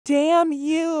Damn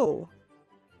you!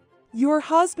 Your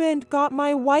husband got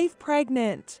my wife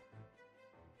pregnant.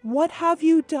 What have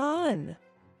you done?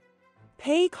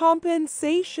 Pay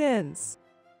compensations.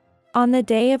 On the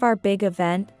day of our big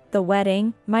event, the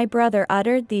wedding, my brother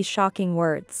uttered these shocking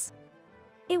words.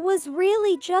 It was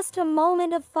really just a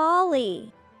moment of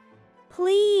folly.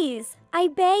 Please, I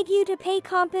beg you to pay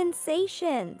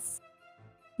compensations.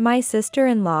 My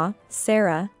sister-in-law,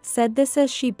 Sarah, said this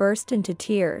as she burst into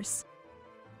tears.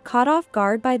 Caught off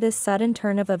guard by this sudden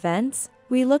turn of events,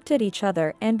 we looked at each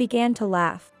other and began to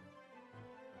laugh.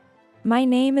 My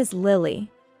name is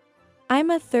Lily.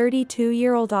 I'm a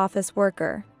 32-year-old office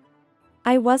worker.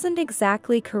 I wasn't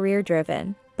exactly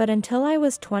career-driven, but until I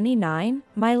was 29,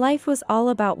 my life was all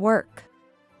about work.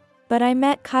 But I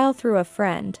met Kyle through a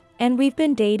friend, and we've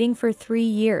been dating for 3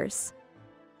 years.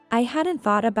 I hadn't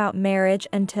thought about marriage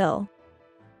until...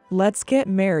 Let's get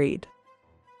married.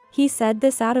 He said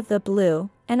this out of the blue,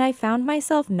 and I found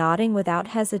myself nodding without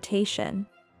hesitation.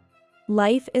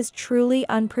 Life is truly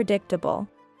unpredictable.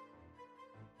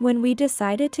 When we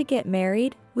decided to get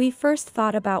married, we first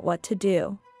thought about what to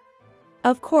do.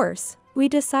 Of course, we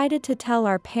decided to tell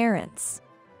our parents.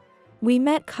 We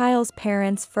met Kyle's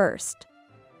parents first.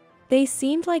 They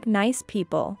seemed like nice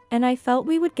people, and I felt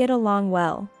we would get along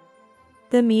well.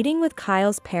 The meeting with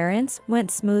Kyle's parents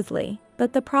went smoothly,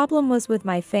 but the problem was with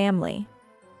my family.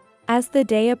 As the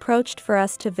day approached for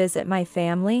us to visit my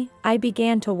family, I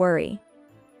began to worry.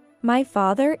 My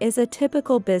father is a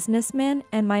typical businessman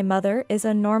and my mother is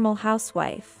a normal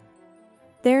housewife.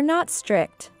 They're not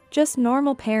strict, just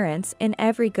normal parents in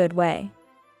every good way.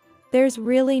 There's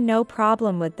really no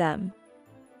problem with them.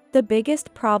 The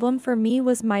biggest problem for me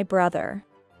was my brother.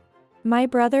 My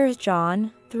brother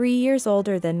John, 3 years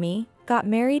older than me, got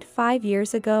married 5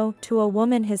 years ago to a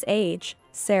woman his age,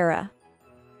 Sarah.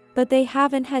 But they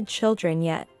haven't had children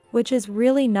yet, which is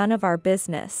really none of our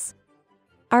business.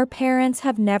 Our parents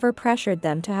have never pressured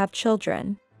them to have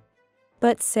children.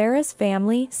 But Sarah's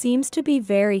family seems to be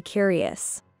very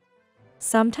curious.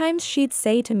 Sometimes she'd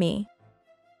say to me,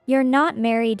 You're not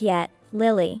married yet,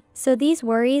 Lily, so these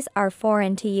worries are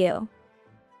foreign to you.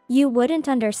 You wouldn't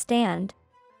understand.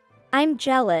 I'm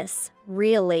jealous,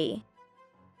 really.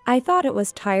 I thought it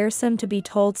was tiresome to be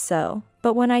told so,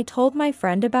 but when I told my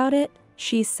friend about it,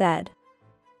 she said,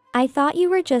 I thought you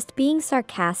were just being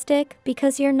sarcastic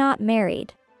because you're not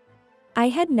married. I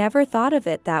had never thought of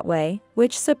it that way,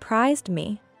 which surprised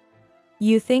me.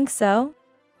 You think so?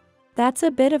 That's a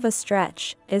bit of a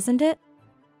stretch, isn't it?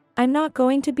 I'm not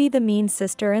going to be the mean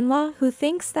sister-in-law who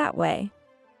thinks that way.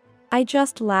 I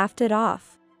just laughed it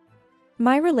off.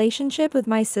 My relationship with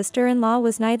my sister-in-law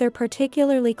was neither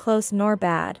particularly close nor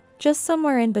bad, just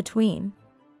somewhere in between.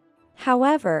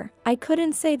 However, I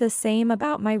couldn't say the same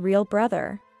about my real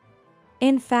brother.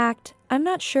 In fact, I'm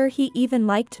not sure he even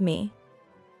liked me.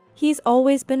 He's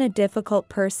always been a difficult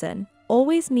person,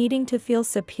 always needing to feel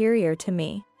superior to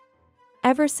me.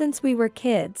 Ever since we were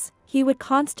kids, he would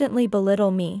constantly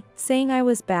belittle me, saying I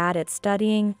was bad at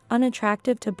studying,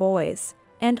 unattractive to boys,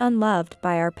 and unloved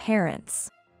by our parents.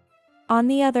 On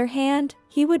the other hand,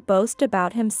 he would boast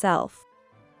about himself,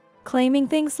 claiming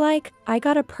things like, I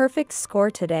got a perfect score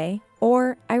today,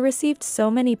 or I received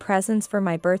so many presents for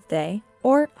my birthday,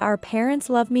 or our parents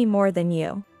love me more than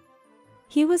you.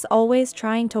 He was always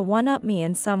trying to one-up me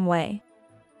in some way.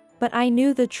 But I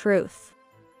knew the truth.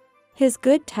 His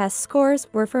good test scores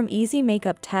were from easy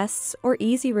makeup tests or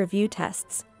easy review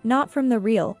tests, not from the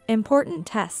real, important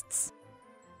tests.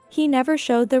 He never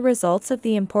showed the results of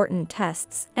the important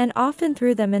tests and often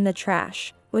threw them in the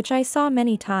trash, which I saw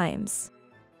many times.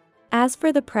 As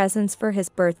for the presents for his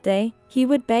birthday, he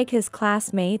would beg his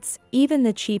classmates, even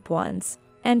the cheap ones,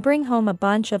 and bring home a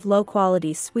bunch of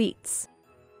low-quality sweets.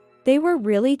 They were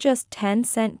really just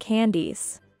 10-cent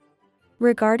candies.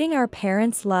 Regarding our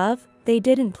parents' love, they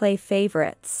didn't play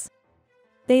favorites.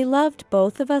 They loved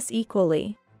both of us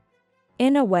equally.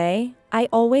 In a way, I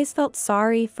always felt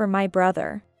sorry for my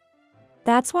brother.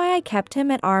 That's why I kept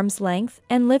him at arm's length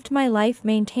and lived my life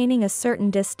maintaining a certain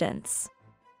distance.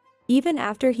 Even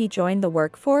after he joined the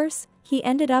workforce, he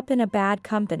ended up in a bad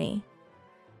company.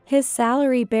 His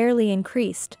salary barely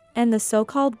increased, and the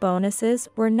so-called bonuses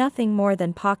were nothing more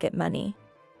than pocket money.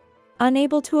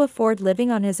 Unable to afford living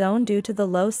on his own due to the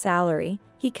low salary,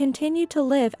 he continued to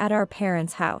live at our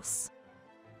parents' house.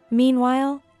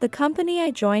 Meanwhile, the company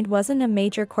I joined wasn't a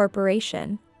major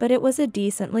corporation, but it was a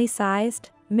decently sized,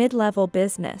 mid-level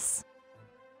business.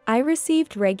 I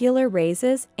received regular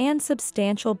raises and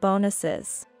substantial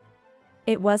bonuses.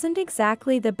 It wasn't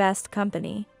exactly the best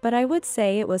company, but I would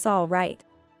say it was all right.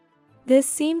 This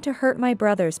seemed to hurt my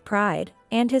brother's pride,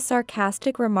 and his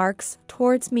sarcastic remarks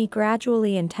towards me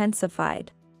gradually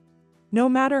intensified. No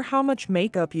matter how much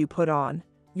makeup you put on,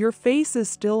 your face is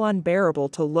still unbearable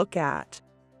to look at.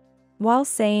 While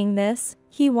saying this,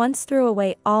 he once threw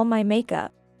away all my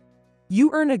makeup.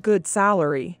 You earn a good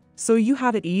salary, so you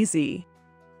have it easy.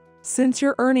 Since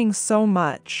you're earning so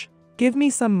much, give me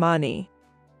some money.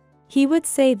 He would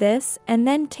say this and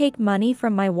then take money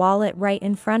from my wallet right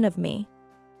in front of me.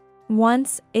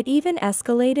 Once, it even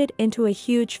escalated into a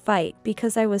huge fight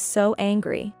because I was so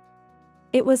angry.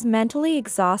 It was mentally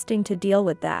exhausting to deal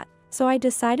with that, so I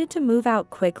decided to move out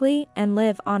quickly and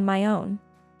live on my own.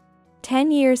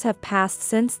 10 years have passed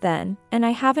since then, and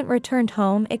I haven't returned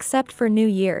home except for New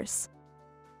Year's.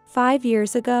 5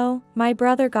 years ago, my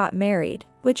brother got married,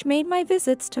 which made my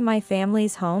visits to my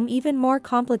family's home even more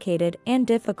complicated and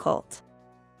difficult.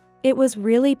 It was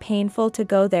really painful to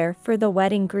go there for the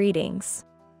wedding greetings.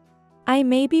 I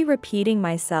may be repeating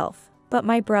myself, but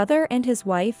my brother and his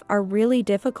wife are really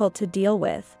difficult to deal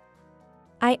with.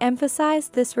 I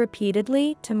emphasized this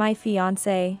repeatedly to my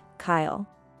fiancé, Kyle.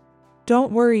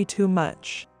 Don't worry too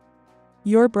much.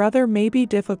 Your brother may be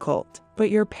difficult, but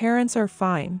your parents are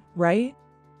fine, right?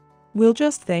 We'll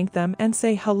just thank them and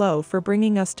say hello for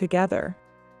bringing us together.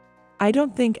 I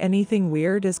don't think anything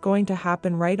weird is going to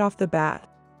happen right off the bat.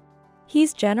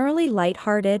 He's generally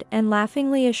lighthearted and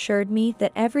laughingly assured me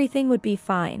that everything would be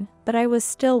fine, but I was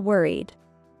still worried.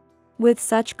 With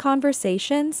such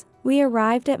conversations, we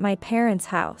arrived at my parents'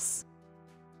 house.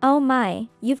 Oh my,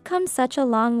 you've come such a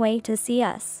long way to see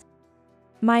us.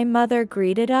 My mother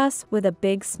greeted us with a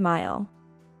big smile.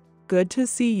 Good to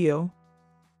see you.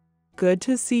 Good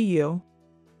to see you.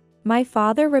 My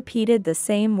father repeated the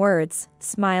same words,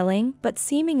 smiling but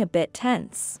seeming a bit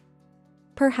tense.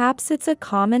 Perhaps it's a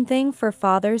common thing for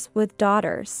fathers with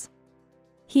daughters.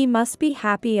 He must be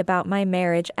happy about my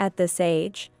marriage at this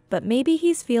age, but maybe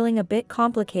he's feeling a bit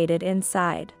complicated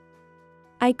inside.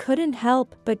 I couldn't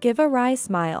help but give a wry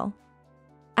smile.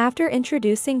 After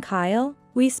introducing Kyle,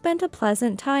 we spent a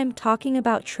pleasant time talking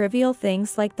about trivial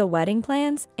things like the wedding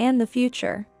plans and the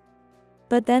future.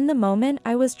 But then the moment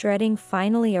I was dreading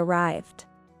finally arrived.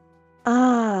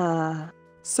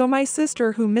 So my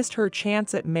sister who missed her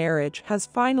chance at marriage has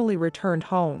finally returned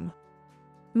home.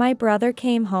 My brother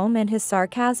came home and his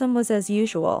sarcasm was as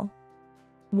usual.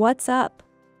 What's up?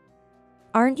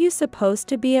 Aren't you supposed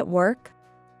to be at work?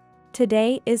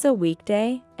 Today is a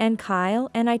weekday, and Kyle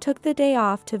and I took the day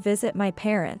off to visit my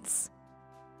parents.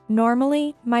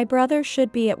 Normally, my brother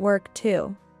should be at work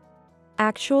too.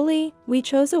 Actually, we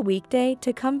chose a weekday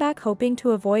to come back hoping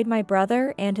to avoid my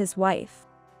brother and his wife.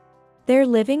 They're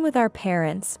living with our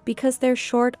parents because they're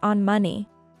short on money.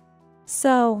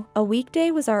 So, a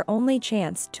weekday was our only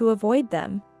chance to avoid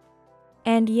them.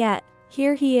 And yet,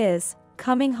 here he is,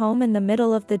 coming home in the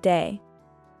middle of the day.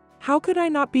 How could I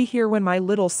not be here when my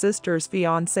little sister's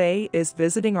fiancé is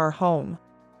visiting our home?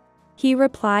 He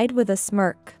replied with a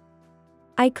smirk.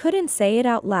 I couldn't say it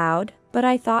out loud, but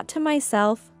I thought to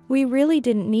myself, we really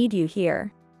didn't need you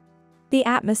here. The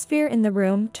atmosphere in the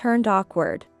room turned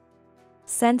awkward.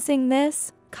 Sensing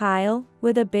this, Kyle,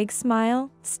 with a big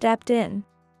smile, stepped in.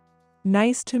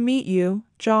 Nice to meet you,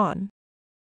 John.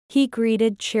 He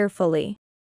greeted cheerfully.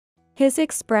 His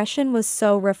expression was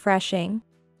so refreshing.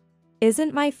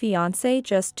 Isn't my fiancé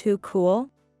just too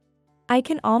cool? I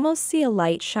can almost see a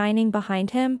light shining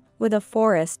behind him, with a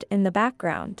forest in the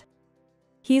background.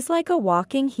 He's like a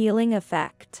walking healing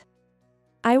effect.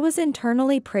 I was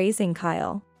internally praising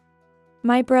Kyle.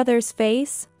 My brother's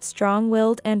face,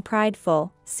 strong-willed and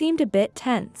prideful, seemed a bit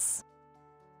tense.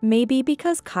 Maybe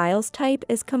because Kyle's type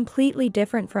is completely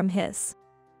different from his.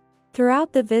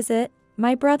 Throughout the visit,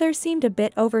 my brother seemed a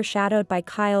bit overshadowed by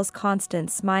Kyle's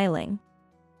constant smiling.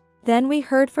 Then we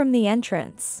heard from the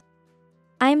entrance.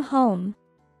 I'm home.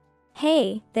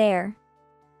 Hey, there.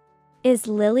 Is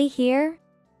Lily here?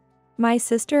 My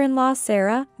sister-in-law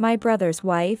Sarah, my brother's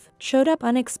wife, showed up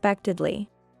unexpectedly.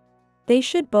 They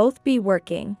should both be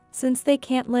working, since they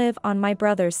can't live on my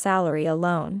brother's salary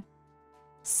alone.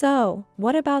 So,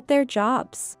 what about their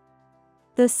jobs?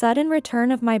 The sudden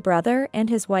return of my brother and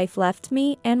his wife left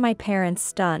me and my parents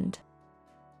stunned.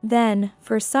 Then,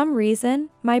 for some reason,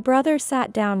 my brother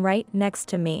sat down right next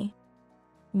to me.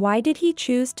 Why did he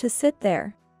choose to sit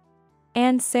there?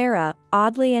 And Sarah,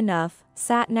 oddly enough,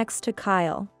 sat next to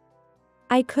Kyle.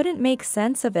 I couldn't make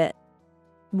sense of it.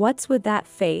 What's with that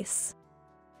face?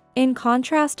 In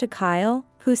contrast to Kyle,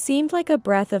 who seemed like a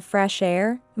breath of fresh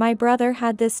air, my brother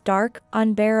had this dark,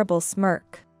 unbearable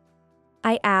smirk.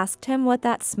 I asked him what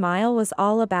that smile was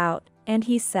all about, and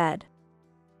he said,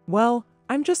 Well,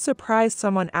 I'm just surprised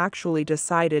someone actually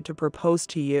decided to propose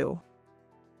to you.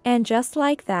 And just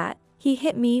like that, he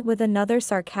hit me with another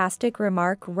sarcastic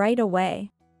remark right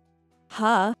away.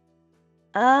 Huh?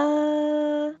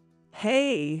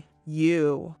 Hey,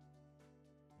 you.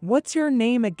 What's your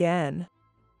name again?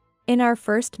 In our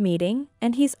first meeting,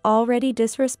 and he's already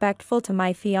disrespectful to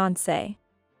my fiancé.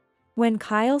 When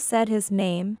Kyle said his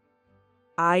name,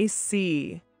 I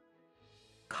see.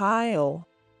 Kyle.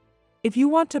 If you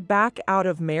want to back out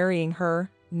of marrying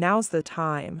her, now's the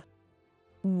time.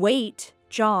 wait,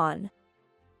 John.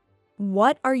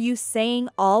 What are you saying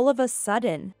all of a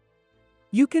sudden?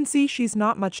 You can see she's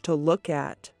not much to look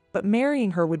at, but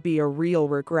marrying her would be a real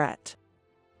regret.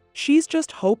 She's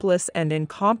just hopeless and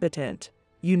incompetent,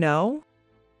 you know?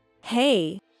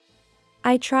 Hey.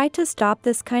 I tried to stop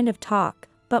this kind of talk,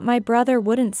 but my brother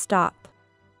wouldn't stop.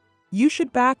 You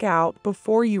should back out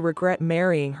before you regret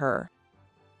marrying her.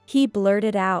 He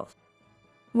blurted out.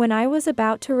 When I was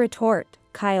about to retort,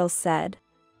 Kyle said,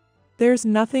 There's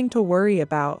nothing to worry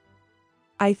about.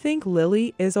 I think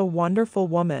Lily is a wonderful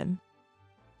woman.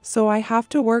 So I have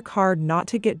to work hard not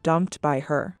to get dumped by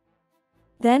her.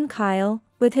 Then Kyle,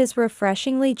 with his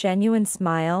refreshingly genuine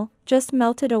smile, just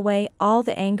melted away all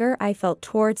the anger I felt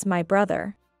towards my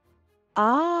brother.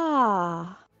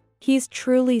 He's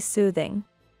truly soothing.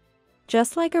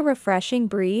 Just like a refreshing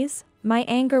breeze, my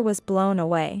anger was blown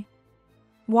away.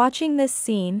 Watching this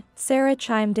scene, Sarah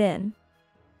chimed in.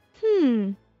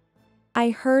 I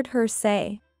heard her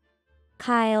say,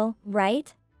 Kyle,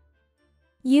 right?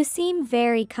 You seem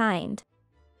very kind.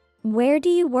 Where do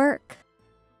you work?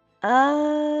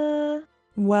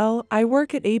 Well, I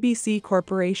work at ABC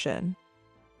Corporation.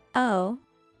 Oh.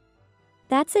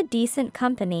 That's a decent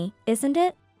company, isn't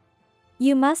it?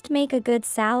 You must make a good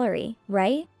salary,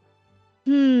 right?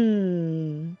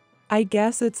 I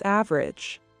guess it's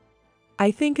average.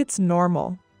 I think it's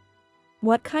normal.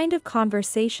 What kind of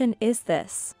conversation is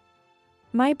this?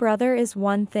 My brother is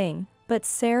one thing, but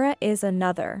Sarah is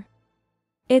another.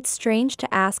 It's strange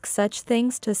to ask such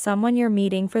things to someone you're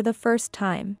meeting for the first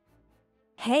time.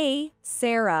 Hey,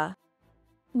 Sarah.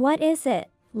 What is it,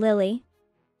 Lily?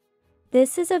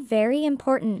 This is a very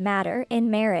important matter in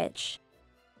marriage.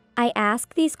 I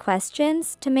ask these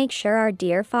questions to make sure our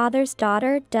dear father's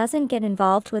daughter doesn't get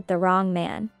involved with the wrong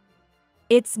man.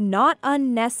 It's not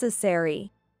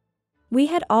unnecessary. We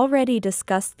had already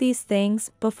discussed these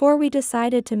things before we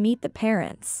decided to meet the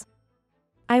parents.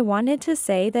 I wanted to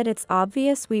say that it's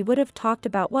obvious we would have talked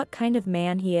about what kind of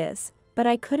man he is, but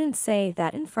I couldn't say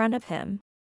that in front of him.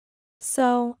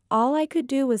 So, all I could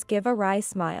do was give a wry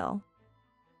smile.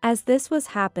 As this was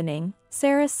happening,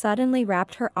 Sarah suddenly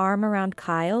wrapped her arm around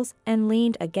Kyle's and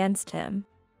leaned against him.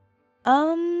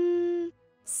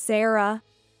 Sarah.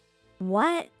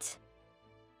 What?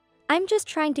 I'm just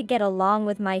trying to get along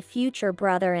with my future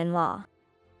brother-in-law.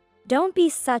 Don't be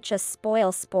such a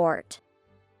spoil sport.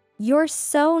 You're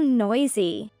so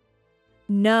noisy.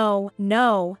 No,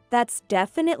 that's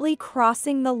definitely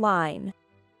crossing the line.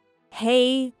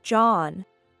 Hey, John.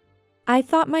 I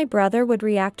thought my brother would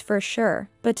react for sure,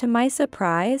 but to my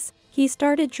surprise, he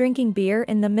started drinking beer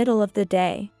in the middle of the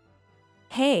day.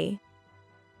 Hey.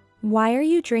 Why are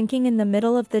you drinking in the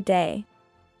middle of the day?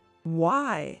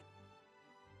 Why?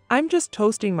 I'm just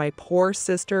toasting my poor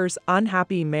sister's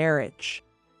unhappy marriage.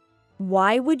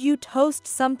 Why would you toast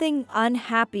something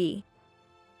unhappy?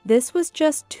 This was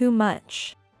just too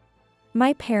much.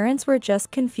 My parents were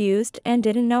just confused and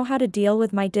didn't know how to deal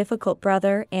with my difficult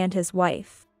brother and his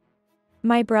wife.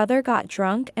 My brother got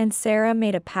drunk and Sarah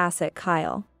made a pass at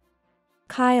Kyle.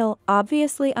 Kyle,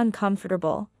 obviously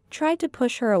uncomfortable, tried to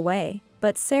push her away,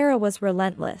 but Sarah was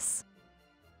relentless.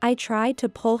 I tried to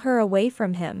pull her away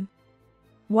from him.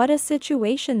 What a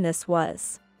situation this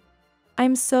was.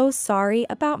 I'm so sorry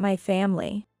about my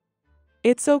family.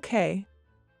 It's okay.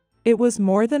 It was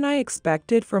more than I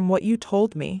expected from what you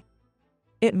told me.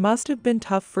 It must have been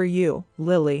tough for you,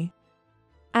 Lily.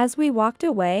 As we walked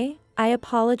away, I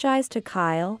apologized to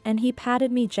Kyle and he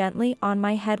patted me gently on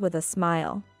my head with a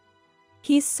smile.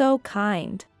 He's so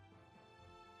kind.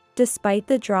 Despite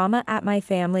the drama at my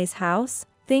family's house,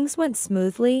 things went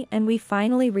smoothly and we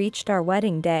finally reached our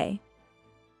wedding day.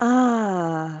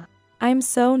 I'm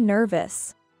so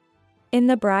nervous. In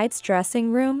the bride's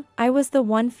dressing room, I was the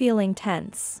one feeling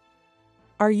tense.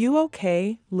 Are you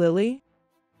okay, Lily?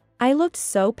 I looked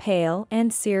so pale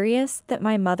and serious that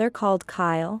my mother called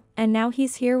Kyle, and now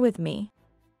he's here with me.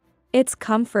 It's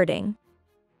comforting.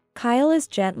 Kyle is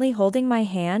gently holding my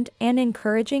hand and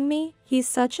encouraging me. He's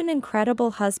such an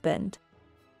incredible husband.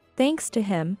 Thanks to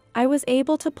him, I was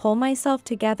able to pull myself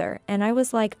together and I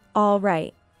was like, all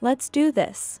right, let's do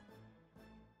this.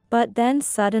 But then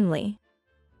suddenly,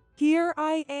 Here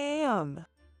I am.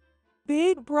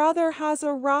 Big brother has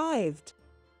arrived.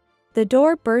 The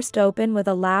door burst open with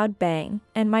a loud bang,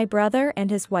 and my brother and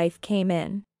his wife came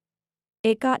in.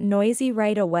 It got noisy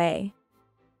right away.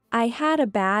 I had a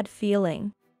bad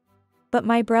feeling. But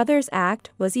my brother's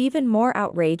act was even more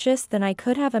outrageous than I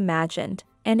could have imagined,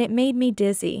 and it made me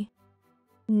dizzy.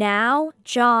 Now,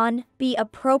 John, be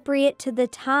appropriate to the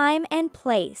time and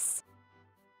place.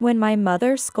 When my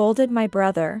mother scolded my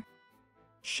brother.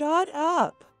 Shut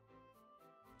up.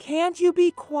 Can't you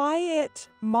be quiet,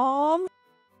 Mom?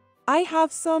 I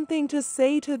have something to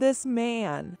say to this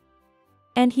man.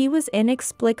 And he was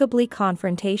inexplicably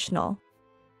confrontational.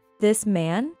 This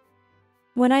man?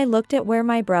 When I looked at where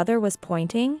my brother was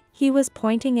pointing, he was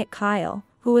pointing at Kyle,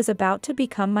 who was about to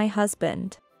become my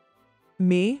husband.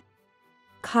 Me?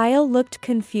 Kyle looked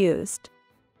confused.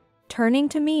 Turning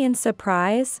to me in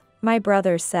surprise, my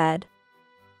brother said,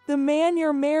 The man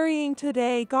you're marrying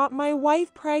today got my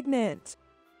wife pregnant.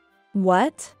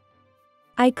 What?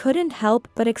 I couldn't help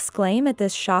but exclaim at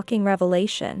this shocking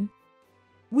revelation.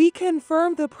 We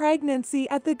confirmed the pregnancy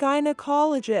at the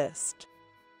gynecologist.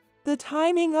 The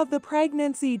timing of the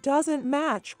pregnancy doesn't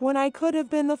match when I could have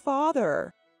been the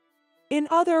father. In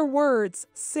other words,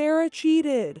 Sarah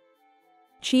cheated.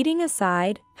 Cheating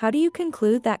aside, how do you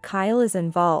conclude that Kyle is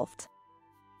involved?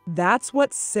 That's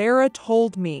what Sarah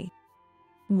told me.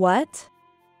 What?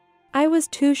 I was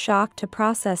too shocked to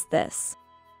process this.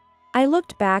 I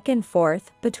looked back and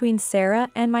forth between Sarah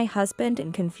and my husband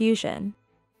in confusion.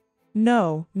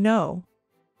 No.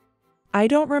 I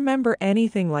don't remember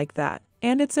anything like that,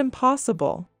 and it's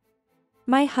impossible.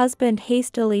 My husband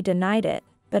hastily denied it,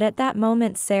 but at that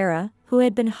moment Sarah, who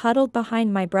had been huddled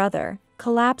behind my brother,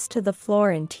 collapsed to the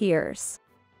floor in tears.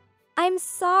 I'm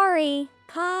sorry,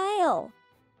 Kyle.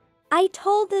 I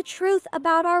told the truth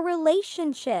about our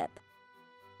relationship.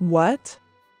 What?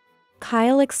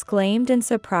 Kyle exclaimed in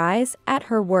surprise at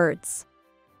her words.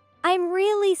 I'm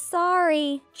really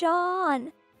sorry,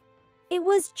 John. It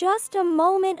was just a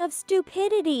moment of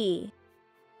stupidity.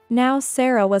 Now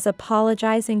Sarah was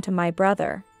apologizing to my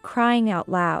brother, crying out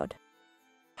loud.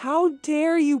 How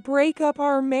dare you break up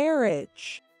our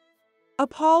marriage?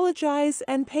 Apologize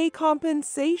and pay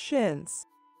compensations.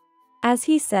 As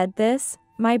he said this,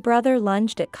 my brother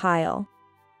lunged at Kyle.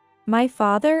 My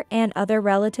father and other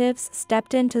relatives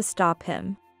stepped in to stop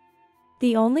him.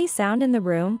 The only sound in the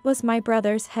room was my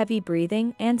brother's heavy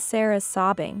breathing and Sarah's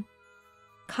sobbing.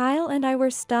 Kyle and I were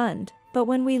stunned, but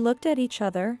when we looked at each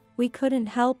other, we couldn't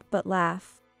help but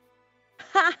laugh.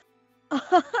 Ha!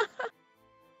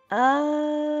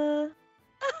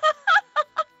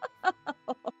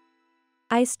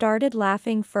 I started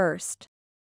laughing first.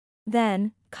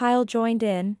 Then, Kyle joined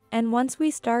in, and once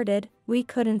we started, we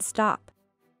couldn't stop.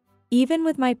 Even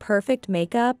with my perfect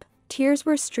makeup, tears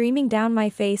were streaming down my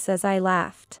face as I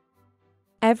laughed.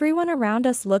 Everyone around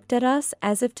us looked at us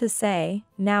as if to say,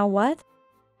 now what?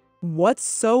 What's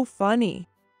so funny?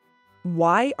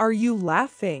 Why are you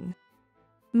laughing?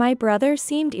 My brother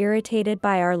seemed irritated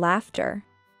by our laughter.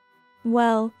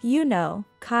 Well, you know,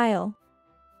 Kyle.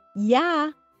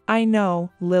 Yeah. I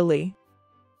know, Lily.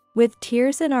 With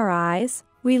tears in our eyes,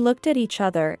 we looked at each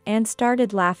other and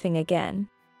started laughing again.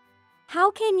 How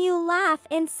can you laugh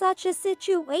in such a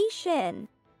situation?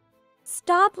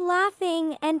 Stop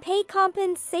laughing and pay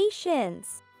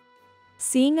compensations.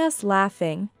 Seeing us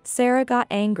laughing, Sarah got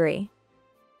angry.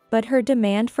 But her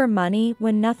demand for money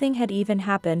when nothing had even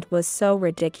happened was so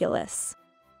ridiculous.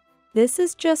 This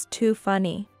is just too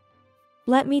funny.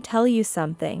 Let me tell you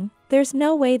something, there's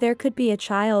no way there could be a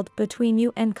child between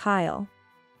you and Kyle.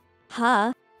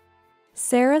 Huh?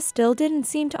 Sarah still didn't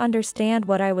seem to understand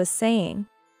what I was saying.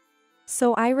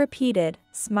 So I repeated,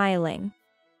 smiling.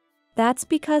 That's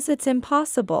because it's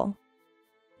impossible.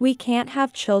 We can't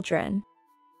have children.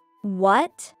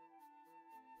 What?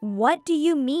 What do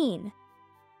you mean?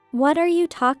 What are you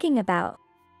talking about?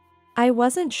 I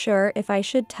wasn't sure if I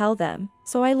should tell them,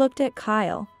 so I looked at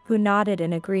Kyle, who nodded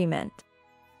in agreement.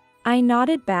 I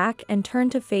nodded back and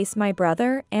turned to face my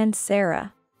brother and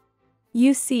Sarah.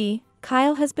 You see,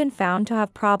 Kyle has been found to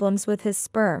have problems with his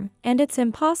sperm, and it's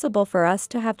impossible for us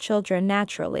to have children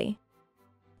naturally.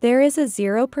 There is a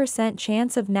 0%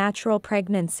 chance of natural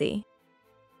pregnancy.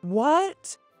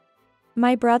 What?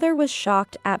 My brother was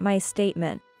shocked at my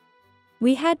statement.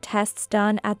 We had tests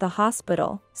done at the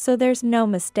hospital, so there's no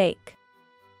mistake.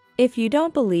 If you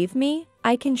don't believe me,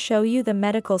 I can show you the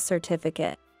medical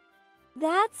certificate.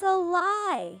 That's a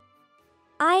lie.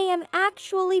 I am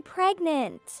actually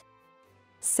pregnant.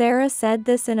 Sarah said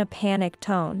this in a panicked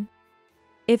tone.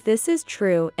 If this is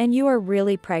true and you are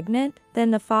really pregnant,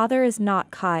 then the father is not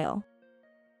Kyle.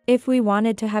 If we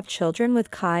wanted to have children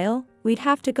with Kyle, we'd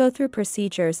have to go through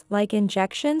procedures like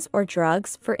injections or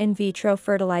drugs for in vitro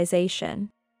fertilization.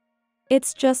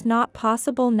 It's just not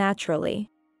possible naturally.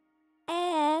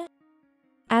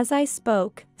 As I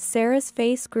spoke, Sarah's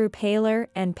face grew paler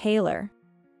and paler.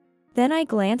 Then I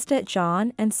glanced at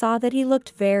John and saw that he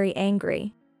looked very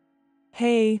angry.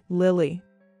 Hey, Lily.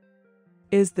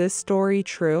 Is this story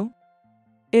true?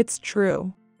 It's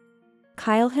true.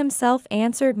 Kyle himself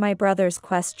answered my brother's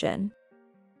question.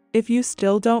 If you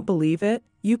still don't believe it,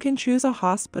 you can choose a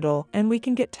hospital and we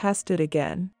can get tested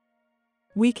again.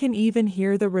 We can even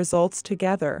hear the results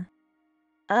together.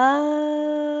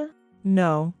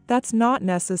 No, that's not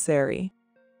necessary.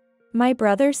 My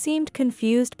brother seemed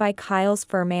confused by Kyle's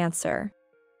firm answer.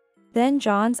 Then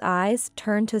John's eyes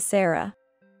turned to Sarah.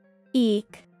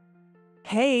 Eek.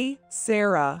 Hey,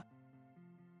 Sarah.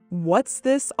 What's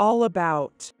this all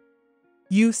about?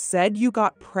 You said you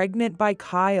got pregnant by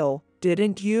Kyle,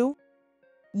 didn't you?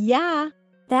 Yeah,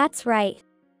 that's right.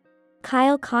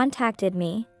 Kyle contacted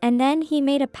me, and then he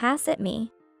made a pass at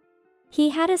me.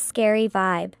 He had a scary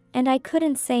vibe, and I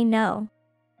couldn't say no.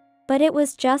 But it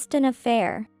was just an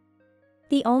affair.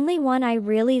 The only one I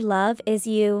really love is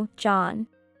you, John.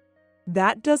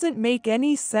 That doesn't make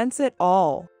any sense at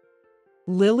all.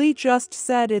 Lily just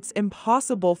said it's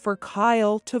impossible for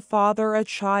Kyle to father a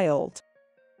child.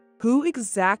 Who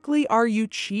exactly are you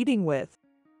cheating with?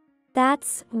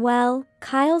 Well,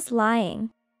 Kyle's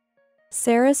lying.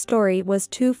 Sarah's story was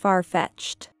too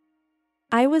far-fetched.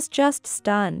 I was just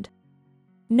stunned.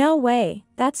 No way,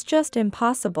 that's just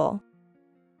impossible.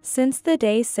 Since the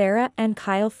day Sarah and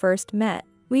Kyle first met,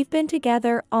 we've been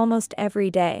together almost every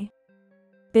day.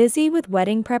 Busy with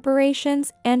wedding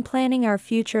preparations and planning our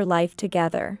future life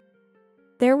together.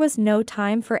 There was no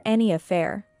time for any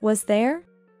affair, was there?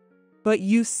 But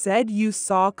you said you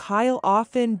saw Kyle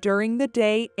often during the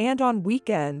day and on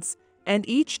weekends, and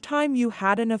each time you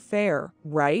had an affair,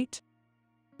 right?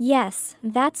 Yes,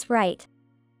 that's right.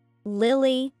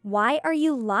 Lily, why are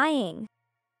you lying?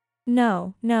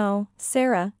 No,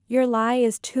 Sarah, your lie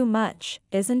is too much,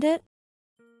 isn't it?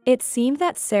 It seemed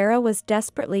that Sarah was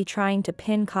desperately trying to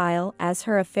pin Kyle as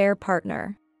her affair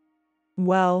partner.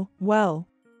 Well.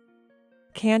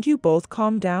 Can't you both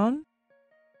calm down?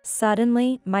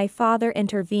 Suddenly, my father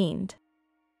intervened.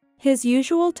 His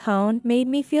usual tone made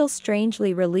me feel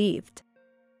strangely relieved.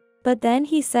 But then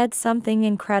he said something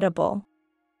incredible.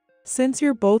 Since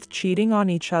you're both cheating on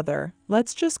each other,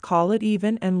 let's just call it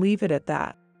even and leave it at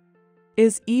that.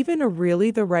 Is even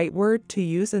really the right word to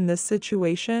use in this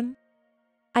situation?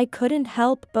 I couldn't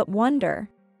help but wonder.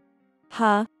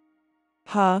 Huh?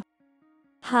 The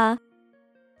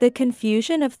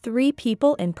confusion of three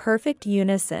people in perfect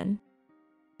unison.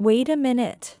 Wait a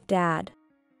minute, Dad.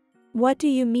 What do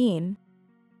you mean?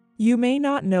 You may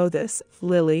not know this,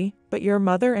 Lily, but your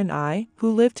mother and I,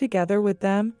 who live together with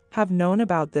them, have known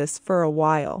about this for a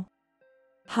while.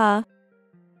 Huh?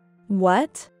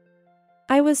 What?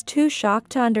 I was too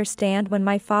shocked to understand when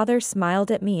my father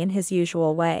smiled at me in his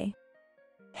usual way.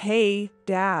 Hey,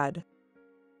 Dad.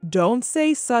 Don't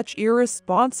say such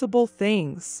irresponsible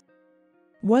things.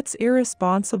 What's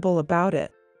irresponsible about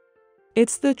it?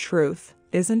 It's the truth,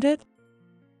 isn't it?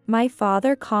 My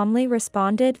father calmly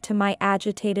responded to my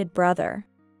agitated brother.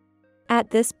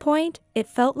 At this point, it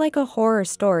felt like a horror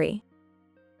story.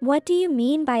 What do you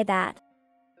mean by that?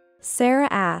 Sarah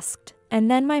asked,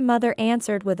 and then my mother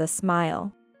answered with a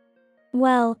smile.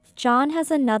 Well, John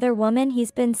has another woman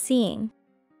he's been seeing.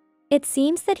 It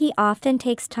seems that he often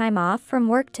takes time off from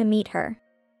work to meet her.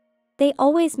 They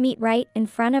always meet right in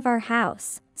front of our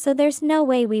house, so there's no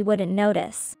way we wouldn't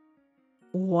notice.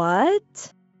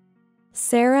 What?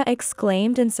 Sarah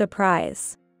exclaimed in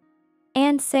surprise.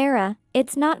 And Sarah,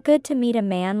 it's not good to meet a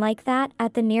man like that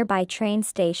at the nearby train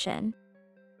station.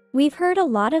 We've heard a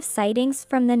lot of sightings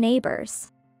from the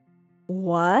neighbors.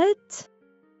 What?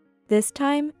 This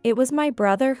time, it was my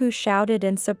brother who shouted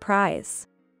in surprise.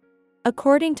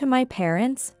 According to my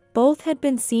parents, both had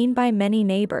been seen by many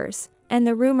neighbors, and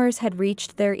the rumors had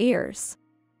reached their ears.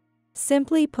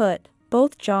 Simply put,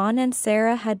 both John and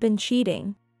Sarah had been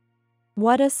cheating.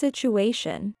 What a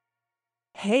situation.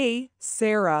 Hey,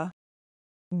 Sarah.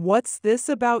 What's this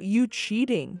about you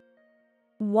cheating?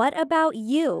 What about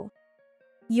you?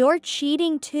 You're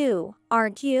cheating too,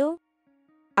 aren't you?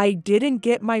 I didn't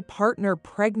get my partner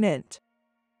pregnant.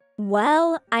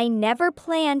 Well, I never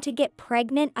planned to get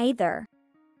pregnant either.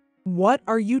 What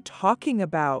are you talking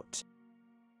about?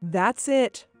 That's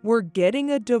it, we're getting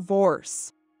a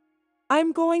divorce.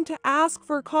 I'm going to ask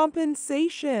for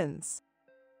compensations.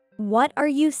 What are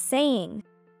you saying?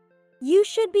 You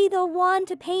should be the one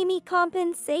to pay me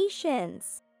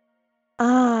compensations.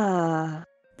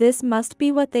 This must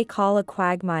be what they call a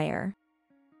quagmire.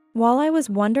 While I was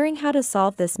wondering how to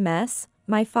solve this mess,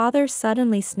 my father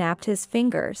suddenly snapped his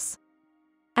fingers.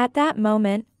 At that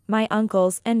moment, my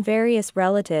uncles and various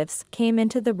relatives came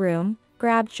into the room,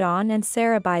 grabbed John and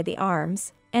Sarah by the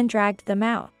arms, and dragged them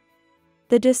out.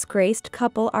 The disgraced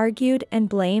couple argued and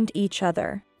blamed each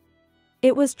other.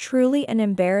 It was truly an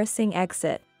embarrassing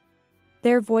exit.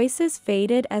 Their voices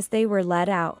faded as they were let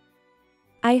out.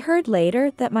 I heard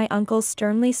later that my uncles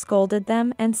sternly scolded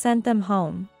them and sent them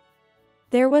home.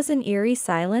 There was an eerie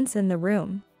silence in the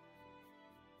room.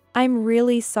 "I'm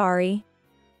really sorry.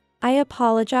 I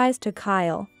apologized to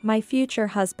Kyle, my future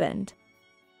husband.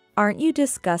 Aren't you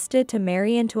disgusted to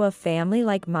marry into a family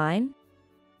like mine?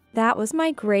 That was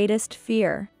my greatest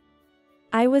fear.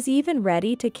 I was even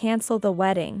ready to cancel the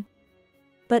wedding.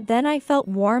 But then I felt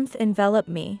warmth envelop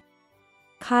me.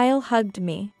 Kyle hugged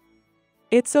me.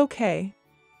 It's okay.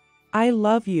 I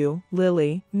love you,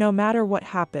 Lily, no matter what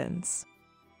happens.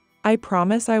 I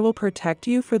promise I will protect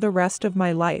you for the rest of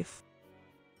my life."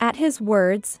 At his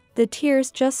words, the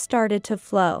tears just started to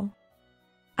flow.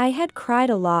 I had cried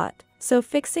a lot, so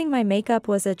fixing my makeup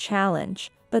was a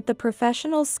challenge, but the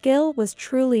professional skill was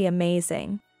truly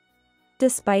amazing.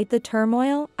 Despite the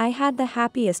turmoil, I had the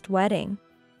happiest wedding.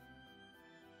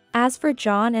 As for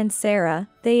John and Sarah,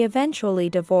 they eventually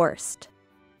divorced.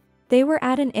 They were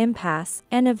at an impasse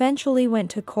and eventually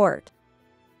went to court.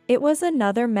 It was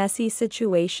another messy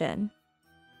situation.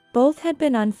 Both had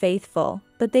been unfaithful,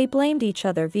 but they blamed each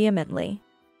other vehemently.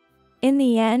 In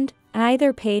the end,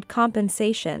 neither paid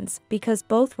compensations because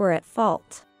both were at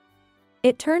fault.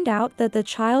 It turned out that the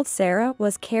child Sarah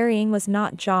was carrying was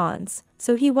not John's,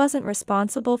 so he wasn't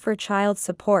responsible for child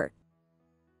support.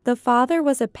 The father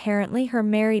was apparently her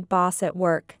married boss at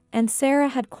work, and Sarah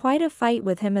had quite a fight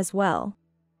with him as well.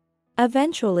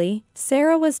 Eventually,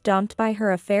 Sarah was dumped by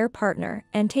her affair partner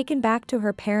and taken back to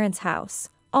her parents' house,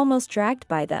 almost dragged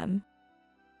by them.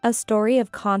 A story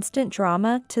of constant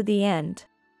drama to the end.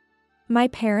 My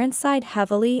parents sighed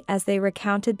heavily as they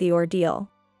recounted the ordeal.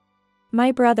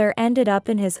 My brother ended up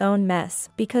in his own mess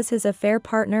because his affair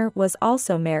partner was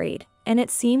also married, and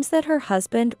it seems that her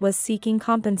husband was seeking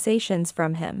compensations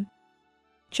from him.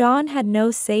 John had no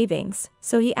savings,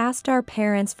 so he asked our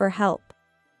parents for help.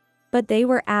 But they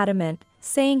were adamant,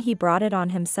 saying he brought it on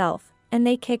himself, and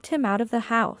they kicked him out of the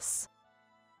house.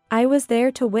 I was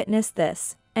there to witness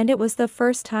this, and it was the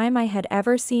first time I had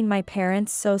ever seen my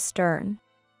parents so stern.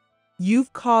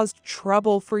 You've caused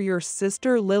trouble for your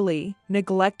sister Lily,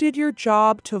 neglected your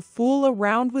job to fool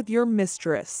around with your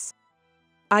mistress.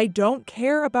 I don't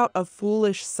care about a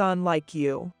foolish son like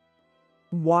you.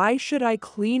 Why should I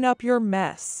clean up your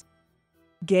mess?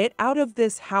 Get out of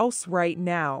this house right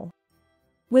now.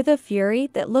 With a fury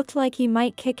that looked like he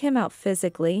might kick him out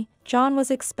physically, John was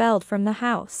expelled from the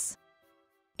house.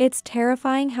 It's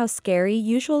terrifying how scary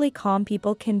usually calm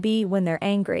people can be when they're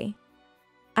angry.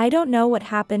 I don't know what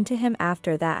happened to him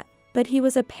after that, but he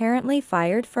was apparently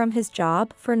fired from his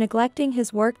job for neglecting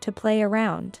his work to play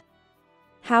around.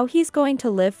 How he's going to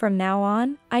live from now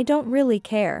on, I don't really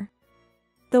care.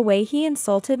 The way he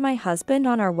insulted my husband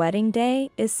on our wedding day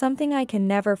is something I can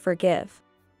never forgive.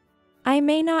 I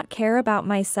may not care about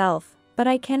myself, but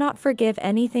I cannot forgive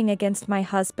anything against my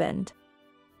husband.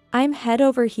 I'm head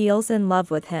over heels in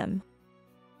love with him.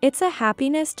 It's a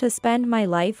happiness to spend my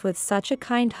life with such a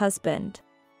kind husband.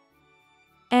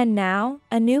 And now,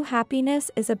 a new happiness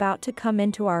is about to come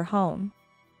into our home.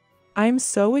 I'm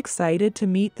so excited to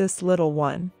meet this little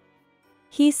one,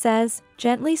 he says,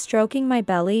 gently stroking my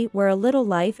belly where a little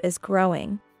life is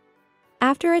growing.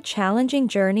 After a challenging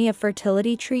journey of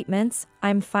fertility treatments,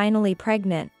 I'm finally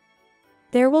pregnant.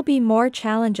 There will be more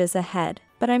challenges ahead,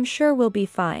 but I'm sure we'll be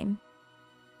fine.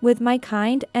 With my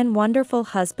kind and wonderful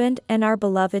husband and our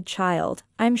beloved child,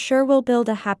 I'm sure we'll build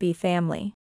a happy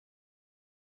family.